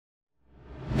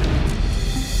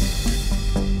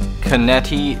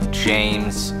Kennedy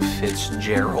James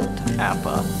Fitzgerald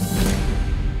Appa.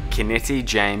 Kennedy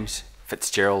James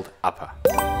Fitzgerald Appa.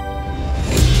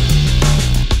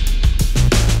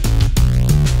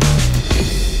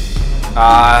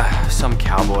 Some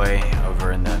cowboy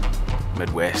over in the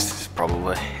Midwest,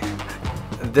 probably.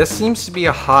 This seems to be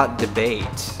a hot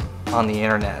debate on the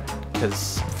internet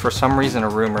because for some reason a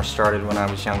rumor started when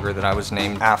I was younger that I was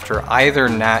named after either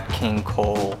Nat King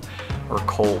Cole or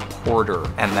Cole Porter,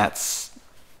 and that's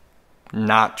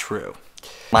not true.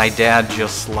 My dad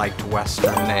just liked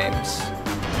Western names.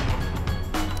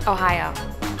 Ohio.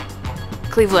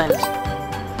 Cleveland.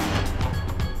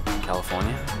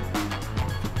 California.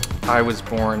 I was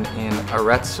born in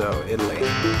Arezzo, Italy.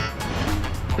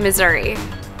 Missouri.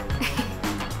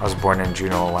 I was born in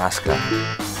Juneau, Alaska.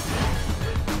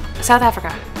 South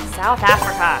Africa. South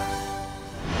Africa.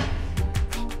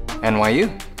 NYU,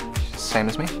 same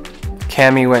as me.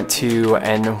 Cammie went to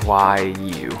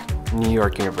NYU, New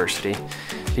York University.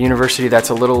 The university that's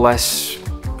a little less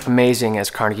amazing as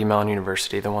Carnegie Mellon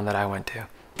University, the one that I went to.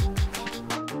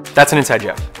 That's an inside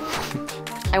joke.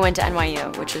 I went to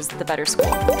NYU, which is the better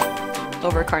school,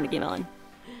 over Carnegie Mellon.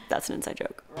 That's an inside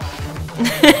joke.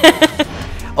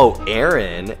 Oh,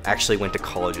 Erin actually went to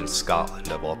college in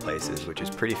Scotland, of all places, which is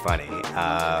pretty funny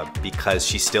because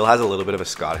she still has a little bit of a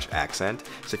Scottish accent.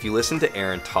 So if you listen to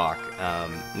Erin talk,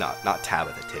 not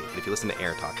Tabitha Tate, but if you listen to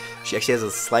Erin talk, she actually has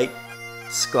a slight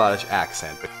Scottish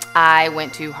accent. I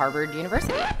went to Harvard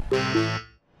University.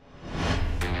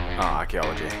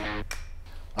 Archaeology.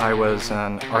 I was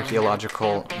an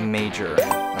archaeological major.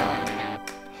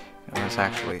 It was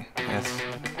actually,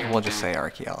 we'll just say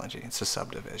archaeology. It's a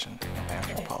subdivision of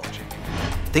anthropology.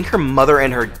 I think her mother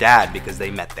and her dad, because they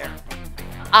met there.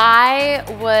 I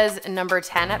was number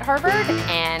 10 at Harvard,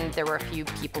 and there were a few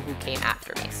people who came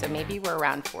after me, so maybe we're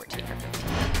around 14 or 15.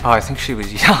 Oh, I think she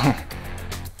was young.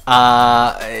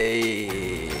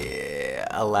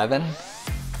 11?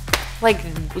 Like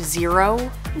 0,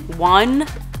 1,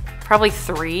 probably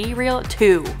 3,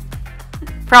 2.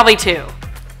 Probably 2.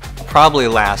 Probably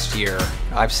last year.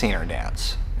 I've seen her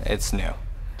dance. It's new.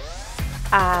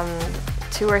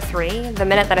 2 or 3, the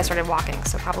minute that I started walking,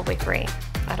 so probably 3.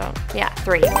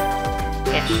 3-ish.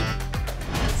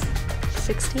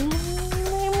 16,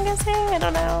 I'm guessing, I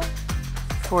don't know.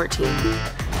 14.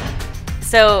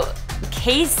 So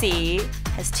Casey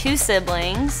has 2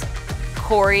 siblings,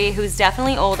 Corey, who's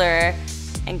definitely older,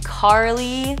 and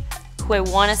Carly, who I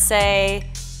want to say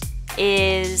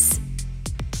is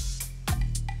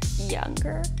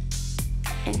younger,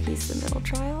 and he's the middle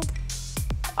child.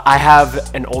 I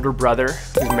have an older brother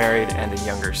who's married and a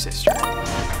younger sister.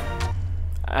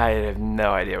 I have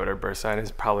no idea what her birth sign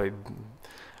is. Probably,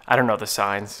 I don't know the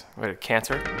signs. What,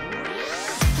 Cancer?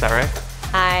 Is that right?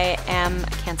 I am a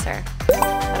Cancer.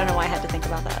 I don't know why I had to think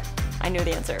about that. I knew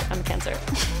the answer. I'm a Cancer.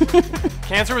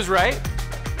 Cancer was right?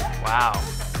 Wow.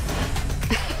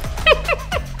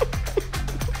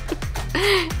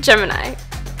 Gemini.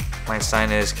 My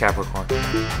sign is Capricorn.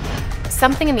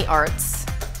 Something in the arts.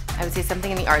 I would say something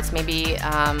in the arts, maybe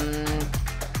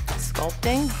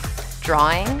sculpting,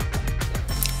 drawing.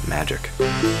 Magic.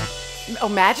 Oh,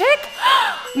 magic?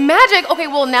 Magic? Okay,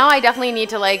 well now I definitely need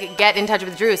to get in touch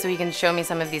with Drew so he can show me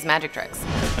some of these magic tricks.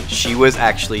 She was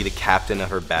actually the captain of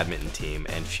her badminton team,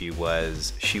 and she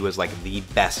was like the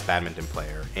best badminton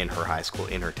player in her high school,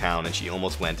 in her town, and she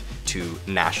almost went to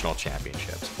national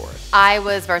championships for it. I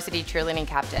was varsity cheerleading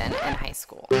captain in high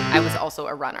school. I was also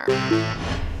a runner.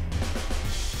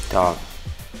 Dog.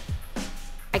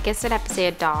 I guess I'd have to say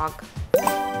a dog.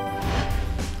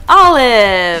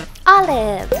 Olive.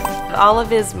 Olive.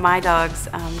 Olive is my dog's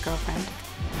girlfriend.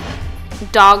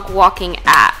 Dog walking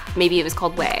app. Maybe it was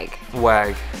called Wag.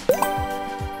 Wag.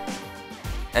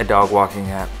 A dog walking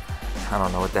app. I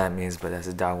don't know what that means, but that's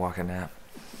a dog walking app.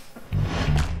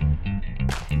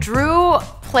 Drew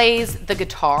plays the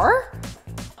guitar.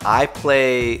 I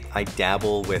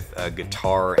dabble with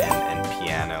guitar and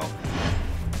piano.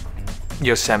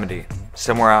 Yosemite.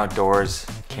 Somewhere outdoors,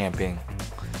 camping,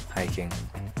 hiking.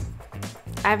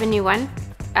 I have a new one.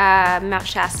 Mount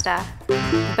Shasta.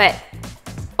 But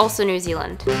also New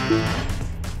Zealand.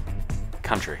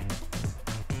 Country.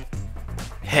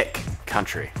 Hick.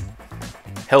 Country.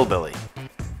 Hillbilly.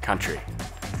 Country.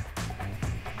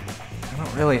 I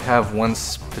don't really have one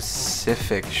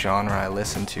specific genre I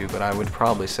listen to, but I would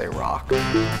probably say rock.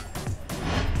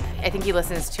 I think he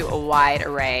listens to a wide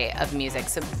array of music.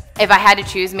 So if I had to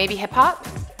choose, maybe hip hop,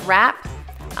 rap,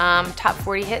 top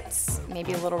 40 hits,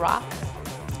 maybe a little rock.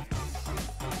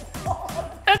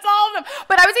 That's all of them.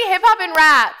 But I would say hip hop and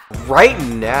rap. Right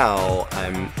now,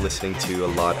 I'm listening to a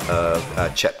lot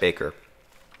of Chet Baker.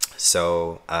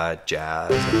 so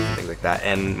jazz and things like that.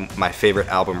 And my favorite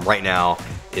album right now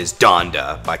is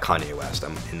Donda by Kanye West.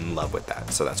 I'm in love with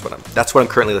that, so that's what I'm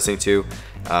currently listening to,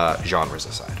 genres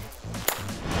aside.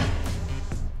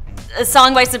 A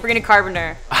song by Sabrina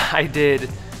Carpenter. I did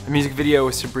a music video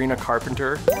with Sabrina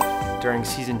Carpenter during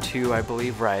season 2, I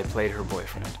believe, where I played her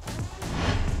boyfriend.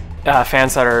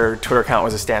 Fans thought her Twitter account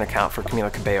was a stan account for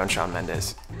Camila Cabello and Shawn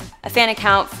Mendes. A fan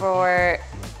account for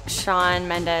Shawn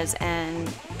Mendes and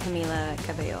Camila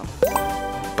Cabello.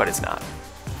 But it's not.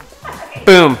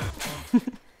 Boom!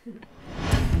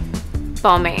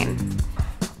 Balmain.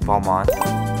 Balmain.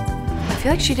 I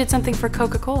feel like she did something for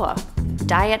Coca-Cola.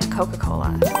 Diet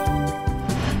Coca-Cola.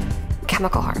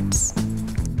 Chemical Hearts.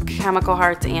 Chemical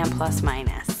Hearts and Plus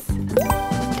Minus.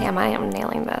 Damn, I am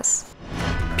nailing this.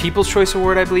 People's Choice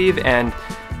Award, I believe, and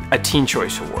a Teen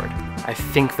Choice Award. I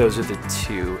think those are the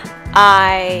 2.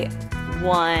 I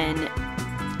won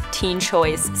Teen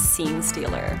Choice Scene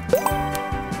Stealer.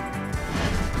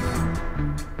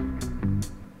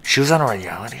 She was on a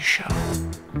reality show.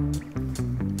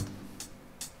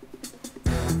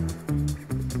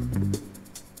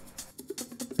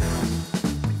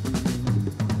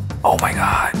 Oh my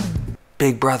God.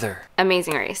 Big Brother.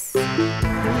 Amazing Race.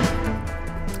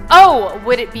 Oh,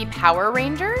 would it be Power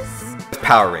Rangers?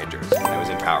 Power Rangers. I was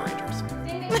in Power Rangers.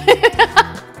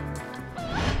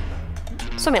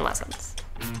 Swimming lessons.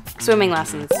 Swimming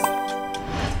lessons.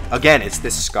 Again, it's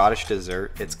this Scottish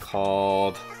dessert. It's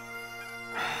called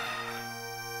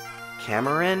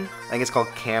Cameron? I think it's called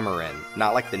Cameron.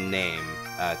 Not like the name.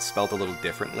 It's spelled a little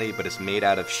differently, but it's made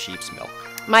out of sheep's milk.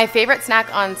 My favorite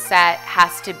snack on set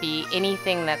has to be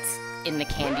anything that's in the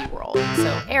candy world.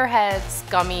 So Airheads,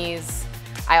 gummies.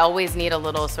 I always need a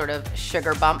little sort of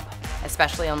sugar bump,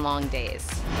 especially on long days.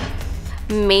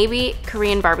 Maybe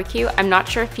Korean barbecue. I'm not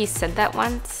sure if he said that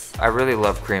once. I really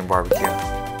love Korean barbecue.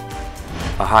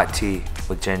 A hot tea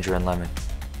with ginger and lemon.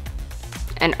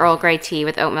 And Earl Grey tea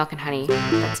with oat milk and honey.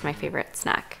 That's my favorite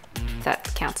snack.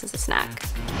 That counts as a snack.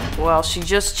 Well, she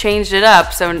just changed it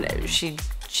up, so she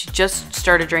just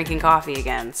started drinking coffee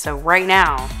again. So right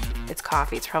now, it's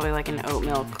coffee. It's probably like an oat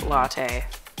milk latte.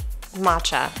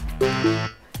 Matcha.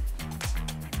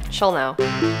 She'll know.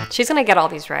 She's gonna get all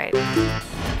these right.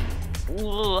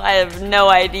 Ooh, I have no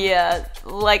idea.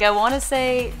 Like, I want to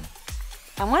say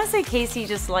Casey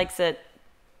just likes it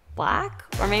black,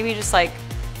 or maybe just like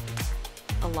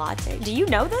a latte. Do you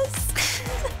know this?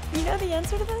 You know the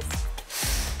answer to this?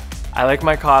 I like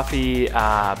my coffee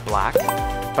black,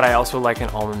 but I also like an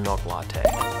almond milk latte.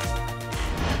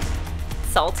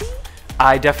 Salty?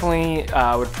 I definitely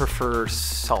would prefer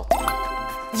salty.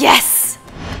 Yes!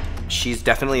 She's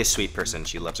definitely a sweet person.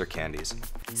 She loves her candies.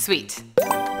 Sweet.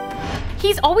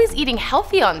 He's always eating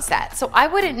healthy on set, so I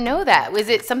wouldn't know that. Was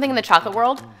it something in the chocolate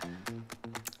world?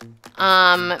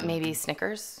 Maybe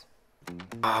Snickers?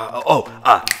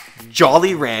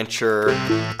 Jolly Rancher,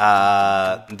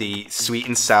 the sweet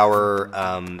and sour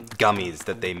gummies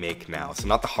that they make now. So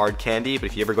not the hard candy, but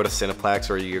if you ever go to Cineplex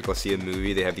or you go see a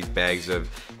movie, they have these bags of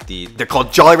they're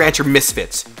called Jolly Rancher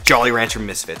Misfits. Jolly Rancher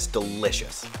Misfits,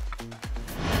 delicious.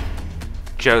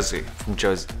 Josie from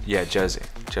Josie. Yeah, Josie.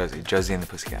 Josie and the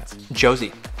Pussycats.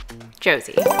 Josie.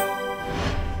 Josie.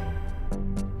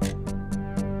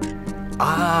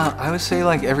 I would say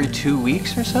like every 2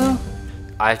 weeks or so.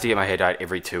 I have to get my hair dyed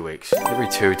every 2 weeks. Every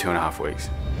 2.5 weeks.